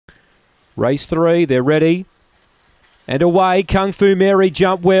Race 3, they're ready. And away, Kung Fu Mary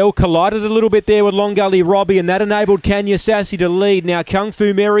jumped well, collided a little bit there with Long Gully Robbie, and that enabled Kanya Sassy to lead. Now Kung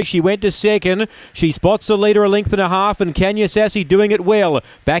Fu Mary, she went to second. She spots the leader a length and a half, and Kanya Sassy doing it well.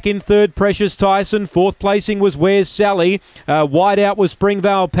 Back in third, Precious Tyson. Fourth placing was Where's Sally. Wide out was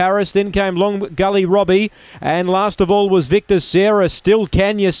Springvale Paris. Then came Long Gully Robbie. And last of all was Victor Sarah. Still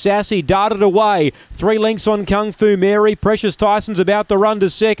Kanya Sassy darted away. 3 lengths on Kung Fu Mary. Precious Tyson's about to run to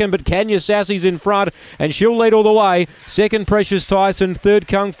second, but Kanya Sassy's in front, and she'll lead all the way. Second, Precious Tyson. Third,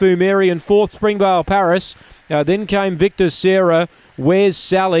 Kung Fu Mary. And fourth, Springvale Paris. Then came Victor Sarah. Where's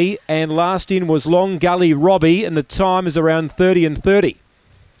Sally? And last in was Long Gully Robbie. And the time is around 30 and 30.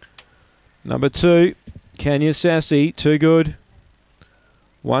 Number 2, Kanya Sassy. Too good.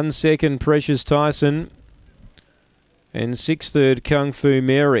 1 second, Precious Tyson. And 6 third, Kung Fu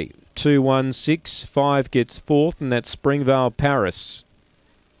Mary. 2, 1, 6. 5 gets fourth, and that's Springvale Paris.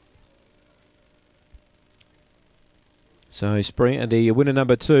 So the winner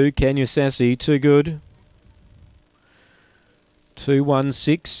number 2, Kanya Sassy, too good. 2, 1,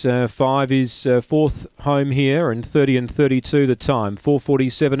 6. 5 is fourth home here, and 30 and 32 the time.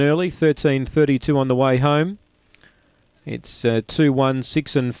 4:47 early, 13:32 on the way home. It's 2, 1,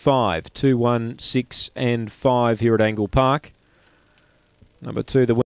 6 and 5. 2, 1, 6 and 5 here at Angle Park. Number 2, the winner.